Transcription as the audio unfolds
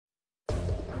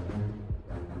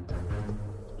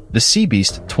The Sea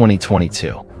Beast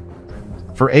 2022.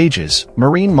 For ages,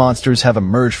 marine monsters have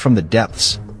emerged from the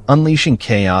depths, unleashing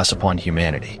chaos upon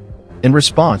humanity. In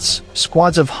response,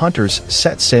 squads of hunters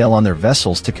set sail on their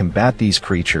vessels to combat these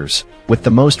creatures, with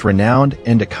the most renowned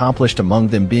and accomplished among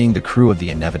them being the crew of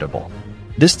the Inevitable.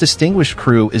 This distinguished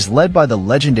crew is led by the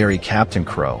legendary Captain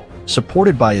Crow,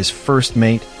 supported by his first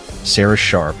mate, Sarah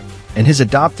Sharp, and his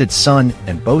adopted son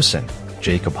and bosun,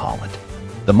 Jacob Holland.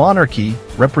 The monarchy,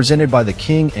 represented by the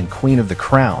King and Queen of the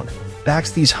Crown,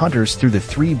 backs these hunters through the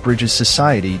Three Bridges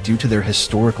Society due to their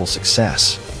historical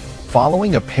success.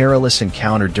 Following a perilous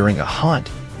encounter during a hunt,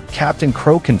 Captain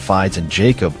Crow confides in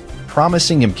Jacob,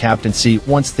 promising him captaincy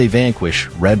once they vanquish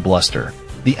Red Bluster,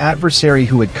 the adversary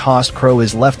who had cost Crow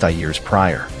his left eye years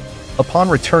prior. Upon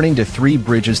returning to Three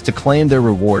Bridges to claim their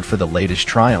reward for the latest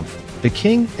triumph, the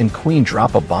King and Queen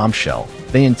drop a bombshell.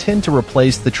 They intend to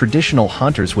replace the traditional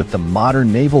hunters with the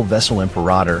modern naval vessel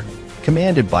Imperator,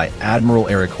 commanded by Admiral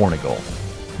Eric Hornigold.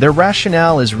 Their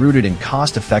rationale is rooted in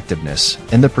cost-effectiveness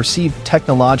and the perceived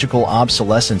technological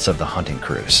obsolescence of the hunting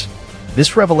crews.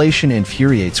 This revelation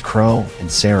infuriates Crow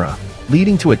and Sarah,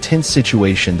 leading to a tense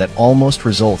situation that almost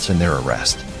results in their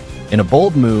arrest. In a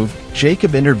bold move,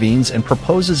 Jacob intervenes and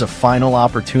proposes a final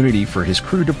opportunity for his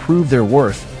crew to prove their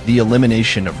worth: the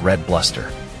elimination of Red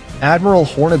Bluster. Admiral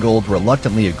Hornigold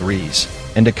reluctantly agrees,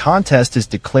 and a contest is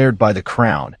declared by the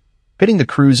Crown, pitting the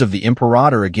crews of the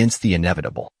Imperator against the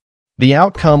Inevitable. The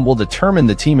outcome will determine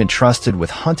the team entrusted with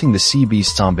hunting the sea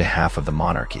beasts on behalf of the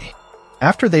monarchy.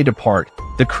 After they depart,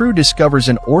 the crew discovers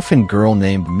an orphan girl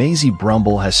named Maisie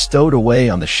Brumble has stowed away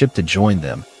on the ship to join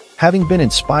them, having been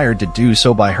inspired to do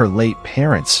so by her late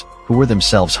parents, who were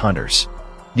themselves hunters.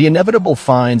 The Inevitable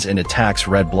finds and attacks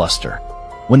Red Bluster.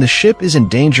 When the ship is in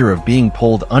danger of being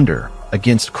pulled under,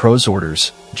 against Crow's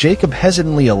orders, Jacob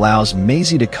hesitantly allows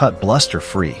Maisie to cut Bluster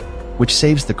free, which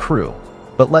saves the crew,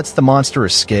 but lets the monster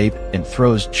escape and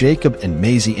throws Jacob and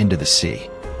Maisie into the sea.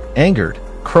 Angered,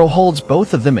 Crow holds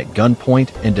both of them at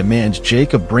gunpoint and demands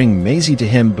Jacob bring Maisie to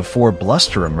him before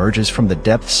Bluster emerges from the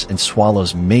depths and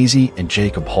swallows Maisie and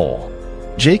Jacob whole.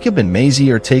 Jacob and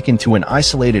Maisie are taken to an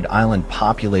isolated island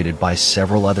populated by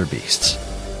several other beasts.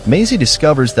 Maisie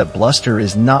discovers that Bluster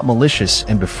is not malicious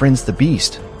and befriends the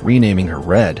beast, renaming her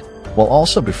Red, while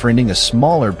also befriending a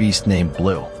smaller beast named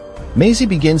Blue. Maisie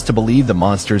begins to believe the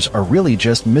monsters are really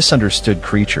just misunderstood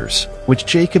creatures, which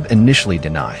Jacob initially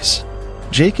denies.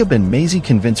 Jacob and Maisie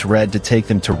convince Red to take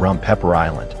them to Rum Pepper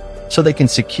Island, so they can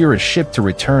secure a ship to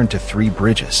return to Three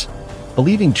Bridges.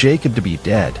 Believing Jacob to be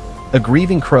dead, a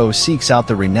grieving Crow seeks out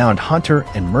the renowned hunter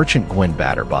and merchant Gwen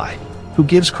Batterby, who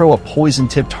gives Crow a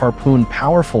poison-tipped harpoon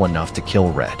powerful enough to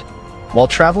kill Red. While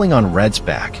traveling on Red's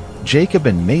back, Jacob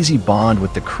and Maisie bond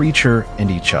with the creature and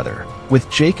each other,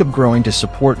 with Jacob growing to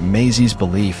support Maisie's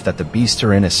belief that the beasts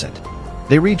are innocent.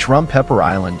 They reach Rum Pepper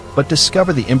Island, but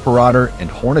discover the Imperator and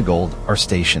Hornigold are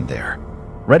stationed there.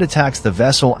 Red attacks the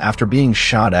vessel after being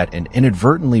shot at and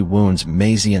inadvertently wounds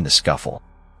Maisie in the scuffle.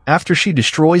 After she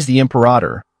destroys the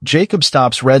Imperator, Jacob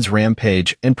stops Red's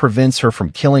rampage and prevents her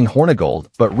from killing Hornigold,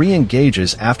 but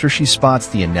re-engages after she spots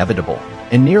the Inevitable,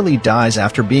 and nearly dies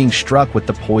after being struck with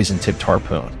the poison-tipped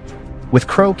harpoon. With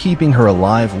Crow keeping her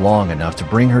alive long enough to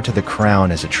bring her to the Crown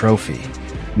as a trophy,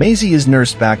 Maisie is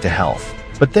nursed back to health,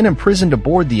 but then imprisoned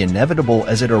aboard the Inevitable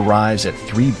as it arrives at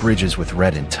Three Bridges with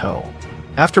Red in tow.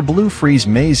 After Blue frees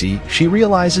Maisie, she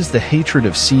realizes the hatred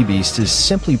of sea beasts is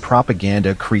simply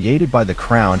propaganda created by the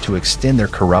Crown to extend their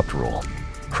corrupt rule.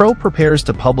 Crow prepares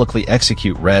to publicly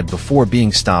execute Red before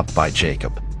being stopped by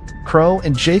Jacob. Crow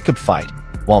and Jacob fight,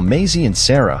 while Maisie and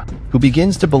Sarah, who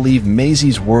begins to believe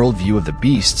Maisie's worldview of the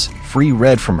beasts, free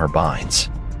Red from her binds.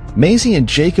 Maisie and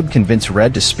Jacob convince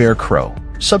Red to spare Crow,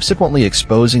 subsequently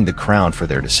exposing the Crown for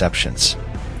their deceptions.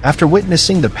 After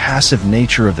witnessing the passive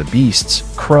nature of the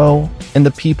beasts, Crow and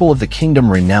the people of the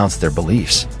kingdom renounce their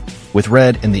beliefs. With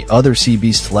Red and the other sea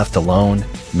beasts left alone,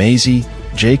 Maisie,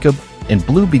 Jacob, and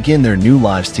Blue begin their new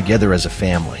lives together as a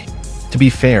family. To be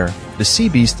fair, the sea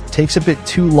beast takes a bit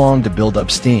too long to build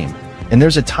up steam, and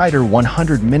there's a tighter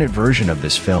 100-minute version of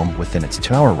this film within its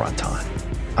 2-hour runtime.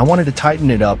 I wanted to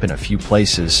tighten it up in a few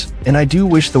places, and I do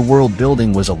wish the world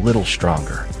building was a little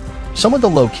stronger. Some of the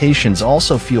locations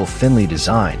also feel thinly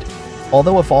designed,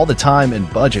 although if all the time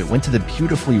and budget went to the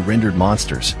beautifully rendered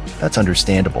monsters, that's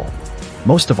understandable.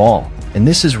 Most of all, and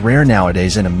this is rare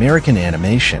nowadays in American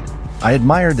animation, I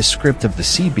admire the script of The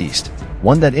Sea Beast,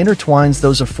 one that intertwines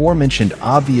those aforementioned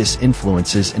obvious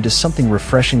influences into something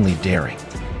refreshingly daring.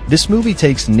 This movie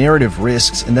takes narrative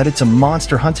risks in that it's a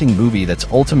monster hunting movie that's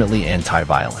ultimately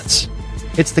anti-violence.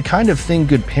 It's the kind of thing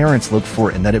good parents look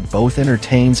for in that it both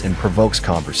entertains and provokes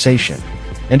conversation.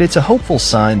 and it's a hopeful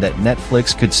sign that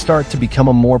Netflix could start to become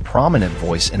a more prominent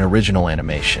voice in original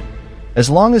animation, as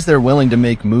long as they're willing to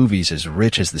make movies as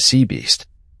rich as the Sea Beast.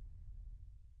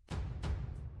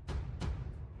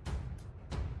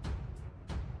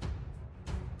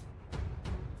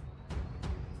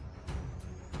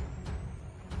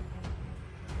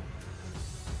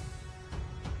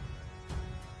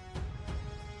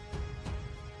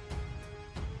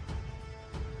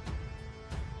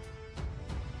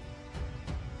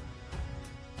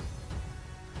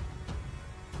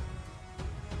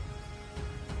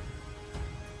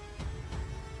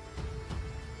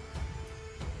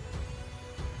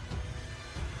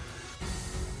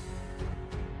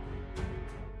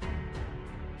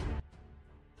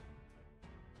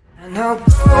 And I'll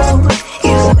go